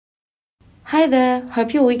Hi there,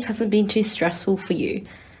 hope your week hasn't been too stressful for you.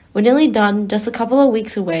 We're nearly done, just a couple of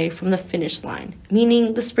weeks away from the finish line,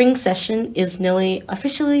 meaning the spring session is nearly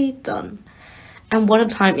officially done. And what a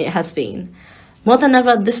time it has been. More than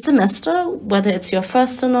ever this semester, whether it's your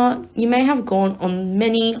first or not, you may have gone on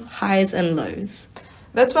many highs and lows.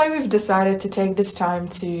 That's why we've decided to take this time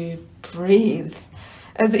to breathe.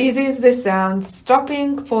 As easy as this sounds,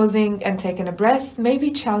 stopping, pausing, and taking a breath may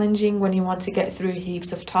be challenging when you want to get through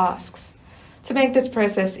heaps of tasks. To make this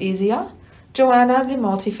process easier, Joanna, the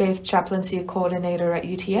Multi-Faith Chaplaincy Coordinator at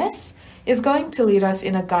UTS, is going to lead us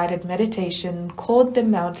in a guided meditation called the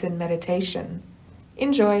Mountain Meditation.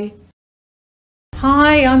 Enjoy!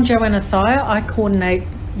 Hi, I'm Joanna Thayer. I coordinate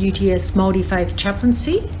UTS Multi-Faith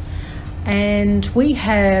Chaplaincy, and we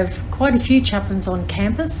have quite a few chaplains on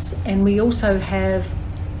campus, and we also have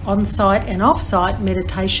on-site and off-site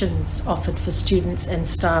meditations offered for students and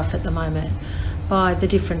staff at the moment by the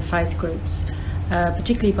different faith groups,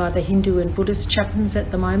 particularly by the Hindu and Buddhist chaplains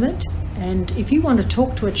at the moment. And if you want to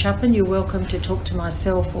talk to a chaplain, you're welcome to talk to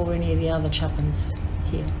myself or any of the other chaplains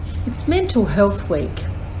here. It's Mental Health Week.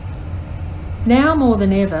 Now more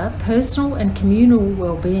than ever, personal and communal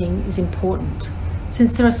well-being is important,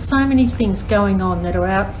 since there are so many things going on that are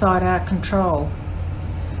outside our control.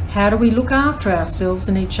 How do we look after ourselves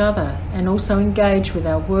and each other, and also engage with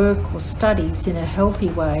our work or studies in a healthy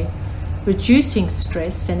way, reducing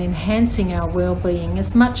stress and enhancing our well-being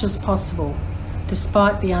as much as possible,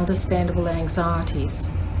 despite the understandable anxieties?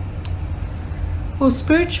 Well,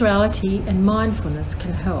 spirituality and mindfulness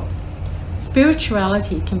can help.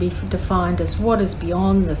 Spirituality can be defined as what is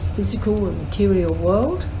beyond the physical or material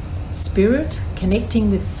world. Spirit,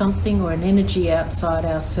 connecting with something or an energy outside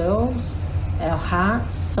ourselves, our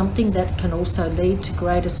hearts, something that can also lead to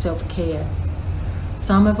greater self-care.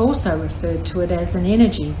 Some have also referred to it as an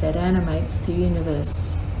energy that animates the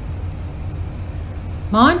universe.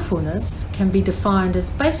 Mindfulness can be defined as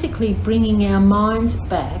basically bringing our minds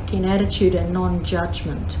back in attitude and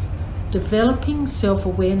non-judgment, developing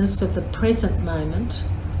self-awareness of the present moment,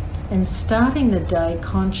 and starting the day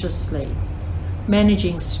consciously,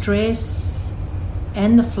 managing stress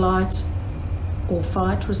and the flight or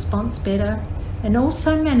fight response better, and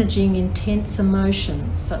also managing intense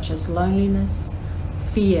emotions such as loneliness,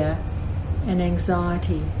 fear, and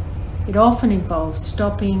anxiety. It often involves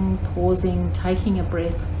stopping, pausing, taking a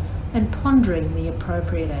breath, and pondering the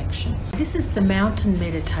appropriate action. This is the mountain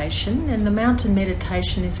meditation, and the mountain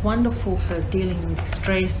meditation is wonderful for dealing with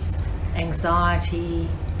stress, anxiety,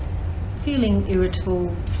 feeling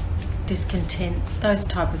irritable, discontent, those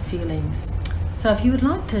type of feelings. So if you would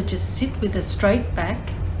like to just sit with a straight back,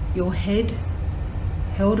 your head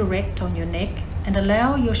held erect on your neck, and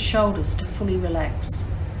allow your shoulders to fully relax.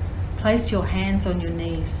 Place your hands on your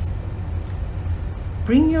knees.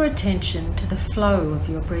 Bring your attention to the flow of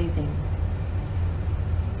your breathing,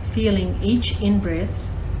 feeling each in-breath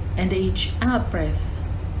and each out-breath,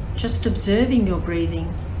 just observing your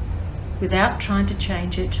breathing without trying to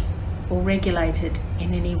change it or regulate it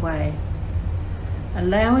in any way,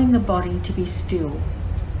 allowing the body to be still,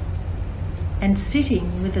 and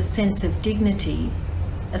sitting with a sense of dignity,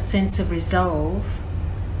 a sense of resolve,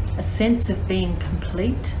 a sense of being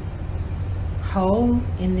complete, whole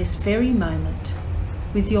in this very moment,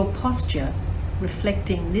 with your posture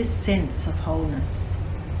reflecting this sense of wholeness.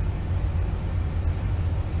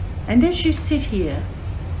 And as you sit here,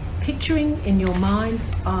 picturing in your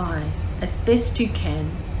mind's eye, as best you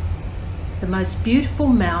can, the most beautiful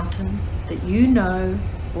mountain that you know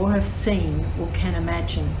or have seen or can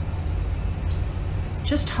imagine.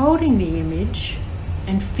 Just holding the image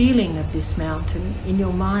and feeling of this mountain in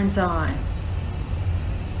your mind's eye,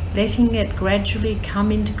 letting it gradually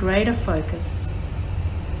come into greater focus,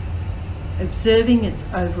 observing its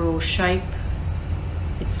overall shape,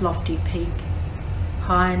 its lofty peak,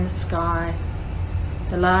 high in the sky,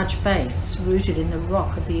 the large base rooted in the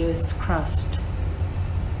rock of the Earth's crust,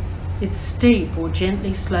 its steep or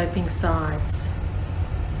gently sloping sides,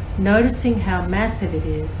 noticing how massive it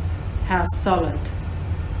is, how solid,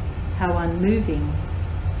 how unmoving,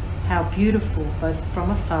 how beautiful both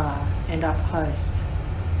from afar and up close.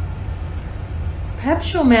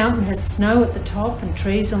 Perhaps your mountain has snow at the top and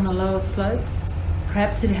trees on the lower slopes.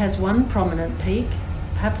 Perhaps it has one prominent peak,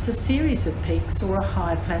 perhaps a series of peaks or a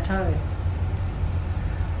high plateau.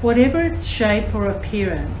 Whatever its shape or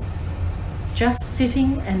appearance, just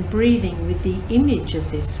sitting and breathing with the image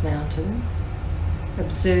of this mountain,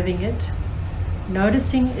 observing it,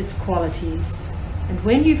 noticing its qualities, and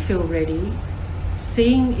when you feel ready,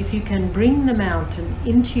 seeing if you can bring the mountain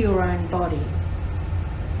into your own body,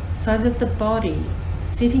 so that the body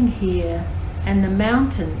sitting here and the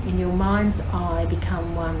mountain in your mind's eye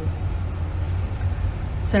become one.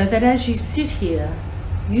 So that as you sit here,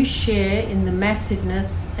 you share in the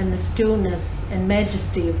massiveness and the stillness and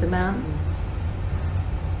majesty of the mountain.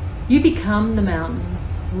 You become the mountain,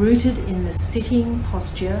 rooted in the sitting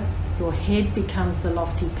posture. Your head becomes the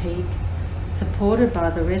lofty peak, supported by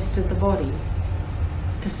the rest of the body.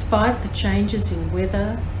 Despite the changes in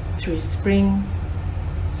weather through spring,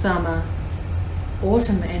 summer,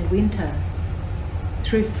 autumn and winter,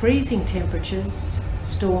 through freezing temperatures,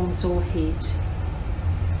 storms or heat.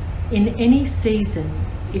 In any season,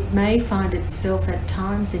 it may find itself at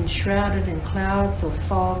times enshrouded in clouds or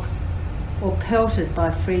fog, or pelted by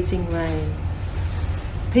freezing rain.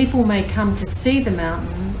 People may come to see the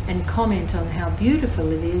mountain and comment on how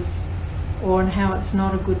beautiful it is, or on how it's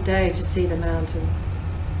not a good day to see the mountain.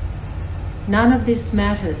 None of this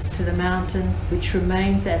matters to the mountain, which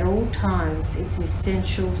remains at all times its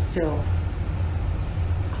essential self.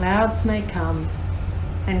 Clouds may come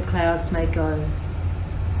and clouds may go.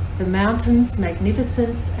 The mountain's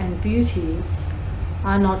magnificence and beauty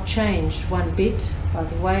are not changed one bit by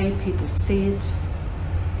the way people see it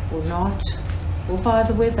or not, or by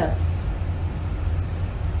the weather.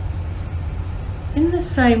 In the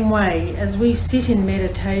same way, as we sit in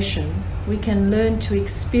meditation, we can learn to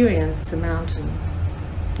experience the mountain.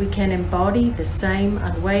 We can embody the same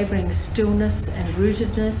unwavering stillness and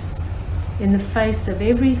rootedness in the face of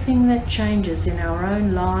everything that changes in our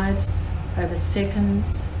own lives over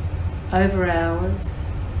seconds, over hours,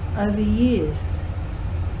 over years.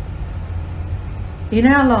 In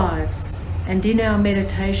our lives and in our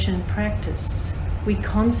meditation practice, we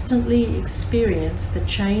constantly experience the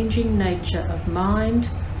changing nature of mind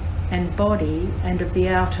and body and of the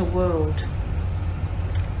outer world.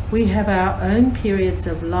 We have our own periods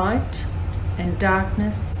of light and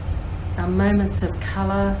darkness, our moments of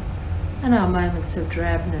colour and our moments of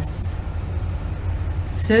drabness.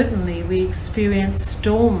 Certainly we experience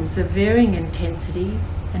storms of varying intensity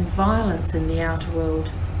and violence in the outer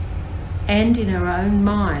world and in our own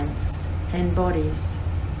minds and bodies.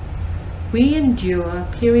 We endure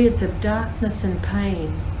periods of darkness and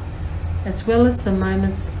pain, as well as the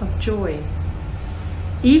moments of joy.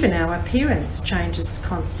 Even our appearance changes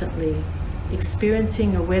constantly,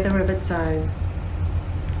 experiencing a weather of its own.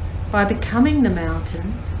 By becoming the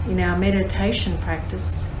mountain in our meditation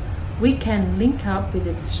practice, we can link up with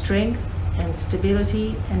its strength and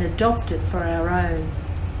stability and adopt it for our own.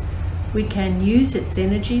 We can use its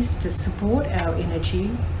energies to support our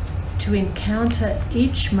energy, to encounter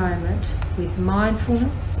each moment with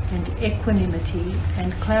mindfulness and equanimity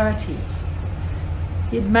and clarity.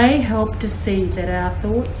 It may help to see that our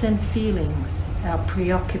thoughts and feelings, our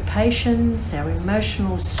preoccupations, our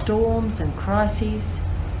emotional storms and crises,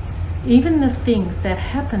 even the things that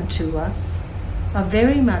happen to us, are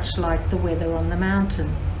very much like the weather on the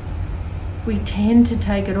mountain. We tend to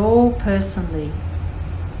take it all personally,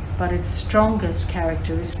 but its strongest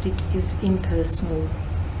characteristic is impersonal.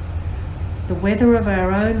 The weather of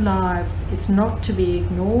our own lives is not to be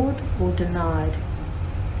ignored or denied.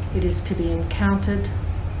 It is to be encountered,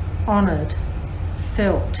 honoured,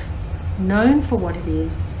 felt, known for what it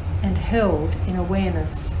is, and held in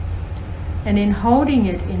awareness. And in holding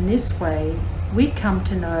it in this way, we come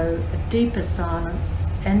to know a deeper silence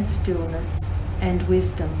and stillness and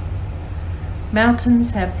wisdom.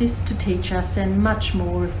 Mountains have this to teach us and much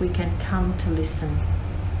more if we can come to listen.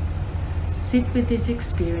 Sit with this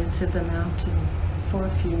experience of the mountain for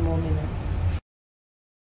a few more minutes.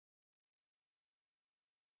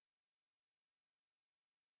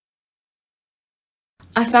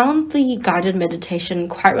 I found the guided meditation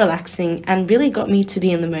quite relaxing and really got me to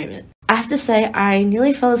be in the moment. I have to say I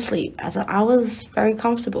nearly fell asleep as I was very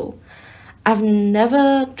comfortable. I've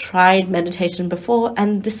never tried meditation before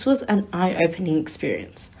and this was an eye-opening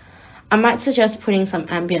experience. I might suggest putting some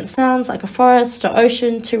ambient sounds like a forest or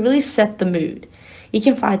ocean to really set the mood. You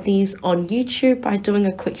can find these on YouTube by doing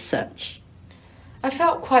a quick search. I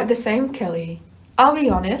felt quite the same, Kelly. I'll be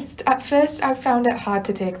honest, at first I found it hard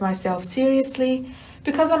to take myself seriously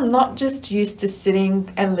because I'm not just used to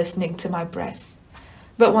sitting and listening to my breath.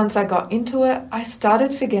 But once I got into it, I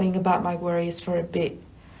started forgetting about my worries for a bit.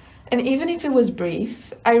 And even if it was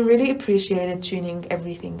brief, I really appreciated tuning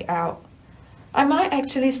everything out. I might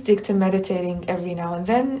actually stick to meditating every now and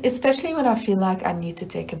then, especially when I feel like I need to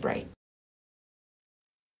take a break.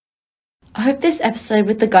 I hope this episode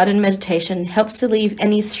with the guided meditation helps relieve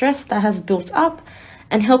any stress that has built up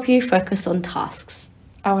and help you focus on tasks.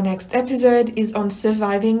 Our next episode is on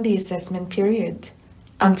surviving the assessment period.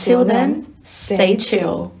 Until then, stay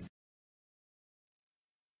chill.